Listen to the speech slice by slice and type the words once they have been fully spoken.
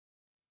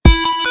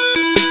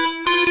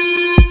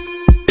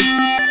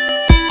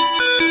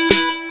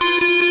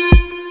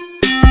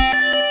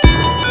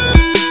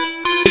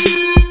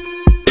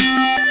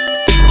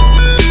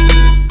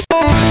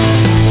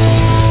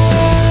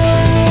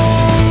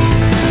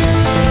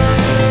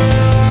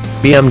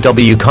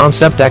BMW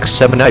Concept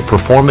X7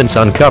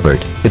 iPerformance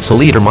uncovered. It's a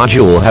liter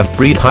module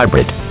half-breed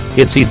hybrid.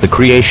 It sees the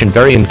creation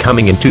variant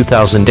coming in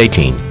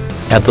 2018.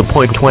 At the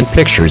point when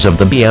pictures of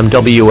the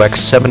BMW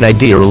X7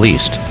 ID are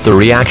released, the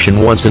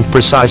reaction wasn't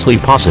precisely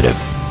positive.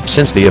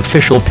 Since the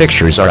official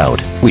pictures are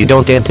out, we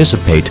don't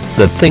anticipate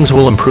that things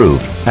will improve,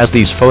 as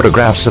these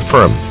photographs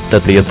affirm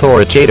that the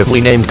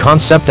authoritatively named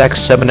Concept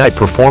X7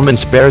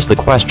 iPerformance bears the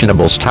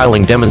questionable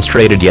styling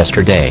demonstrated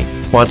yesterday.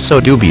 What's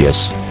so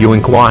dubious, you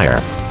inquire?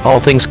 All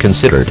things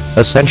considered,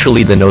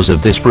 essentially the nose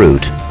of this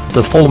brute.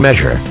 The full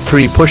measure,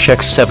 3-push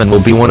X7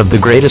 will be one of the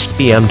greatest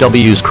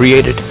BMWs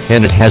created,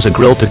 and it has a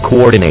grille to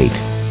coordinate.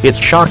 It's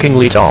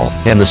shockingly tall,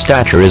 and the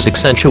stature is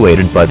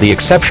accentuated by the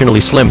exceptionally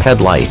slim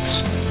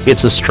headlights.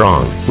 It's a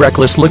strong,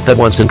 reckless look that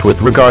wasn't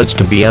with regards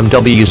to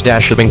BMW's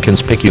dash of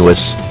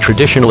inconspicuous,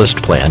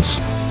 traditionalist plans.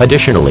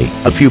 Additionally,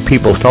 a few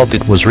people felt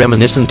it was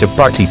reminiscent of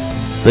Party.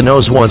 The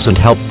nose wasn't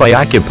helped by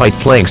occupied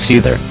flanks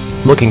either.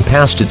 Looking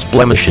past its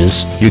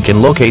blemishes, you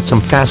can locate some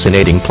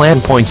fascinating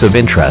plan points of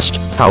interest.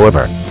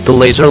 However, the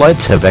laser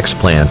lights have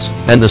X-plans,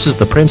 and this is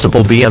the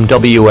principal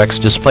BMW X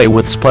display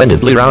with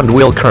splendidly round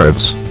wheel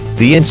curves.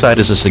 The inside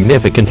is a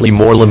significantly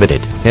more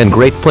limited and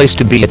great place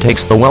to be. It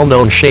takes the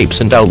well-known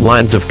shapes and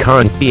outlines of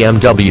current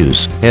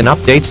BMWs and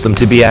updates them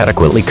to be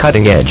adequately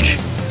cutting edge.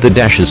 The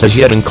dash is as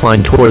yet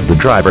inclined toward the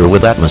driver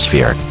with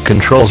atmosphere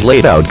controls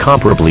laid out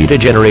comparably to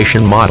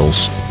generation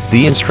models.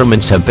 The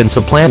instruments have been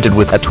supplanted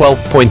with a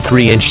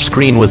 12.3-inch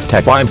screen with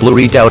tech-wide blue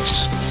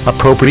readouts.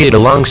 Appropriate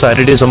alongside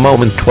it is a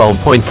Moment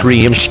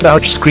 12.3-inch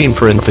touch screen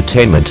for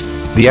infotainment.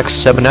 The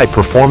X7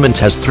 iPerformance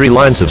has 3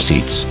 lines of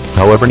seats,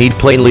 however need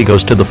plainly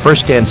goes to the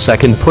first and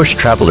second push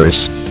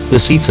travelers. The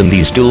seats in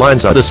these 2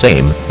 lines are the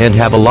same, and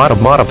have a lot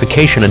of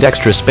modification and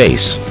extra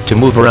space to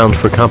move around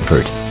for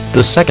comfort.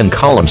 The second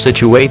column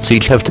situates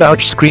each have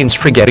touch screens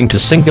for getting to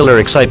singular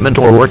excitement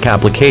or work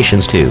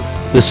applications too.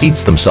 The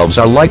seats themselves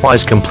are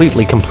likewise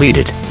completely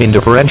completed in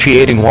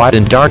differentiating wide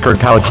and darker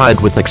cowhide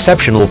with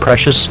exceptional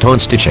precious stone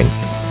stitching.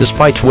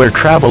 Despite where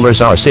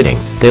travelers are sitting,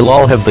 they'll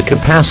all have the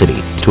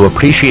capacity to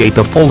appreciate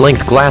the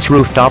full-length glass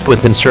rooftop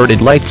with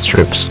inserted light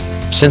strips.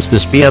 Since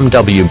this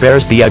BMW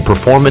bears the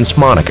iPerformance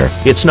moniker,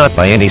 it's not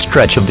by any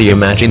stretch of the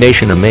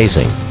imagination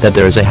amazing that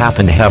there's a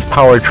half-and-half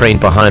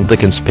powertrain behind the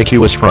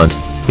conspicuous front.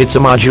 It's a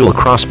modular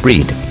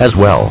crossbreed, as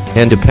well,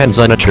 and depends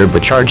on a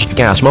turbocharged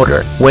gas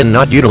motor, when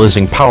not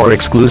utilizing power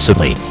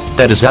exclusively.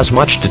 That is as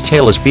much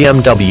detail as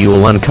BMW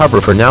will uncover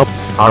for now.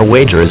 Our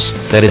wager is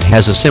that it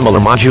has a similar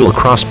modular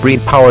crossbreed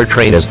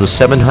powertrain as the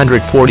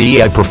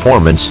 740e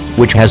iPerformance,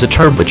 which has a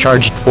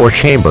turbocharged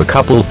 4-chamber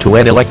coupled to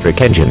an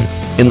electric engine.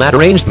 In that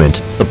arrangement,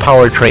 the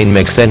powertrain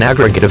makes an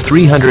aggregate of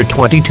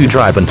 322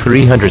 drive and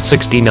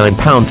 369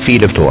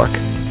 pound-feet of torque.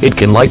 It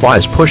can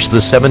likewise push the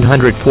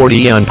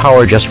 740e on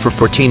power just for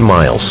 14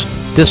 miles.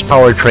 This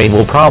powertrain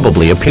will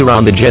probably appear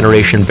on the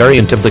generation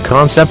variant of the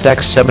Concept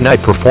X7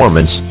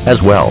 iPerformance,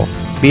 as well.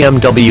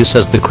 BMW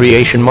says the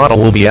creation model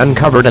will be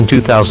uncovered in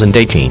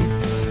 2018.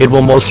 It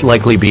will most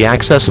likely be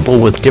accessible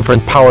with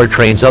different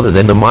powertrains other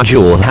than the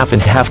module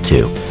half-and-half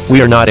too.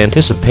 We are not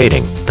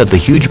anticipating that the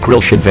huge grille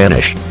should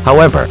vanish.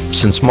 However,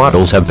 since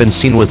models have been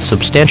seen with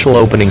substantial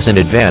openings in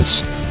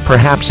advance,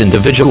 perhaps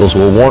individuals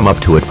will warm up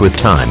to it with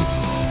time.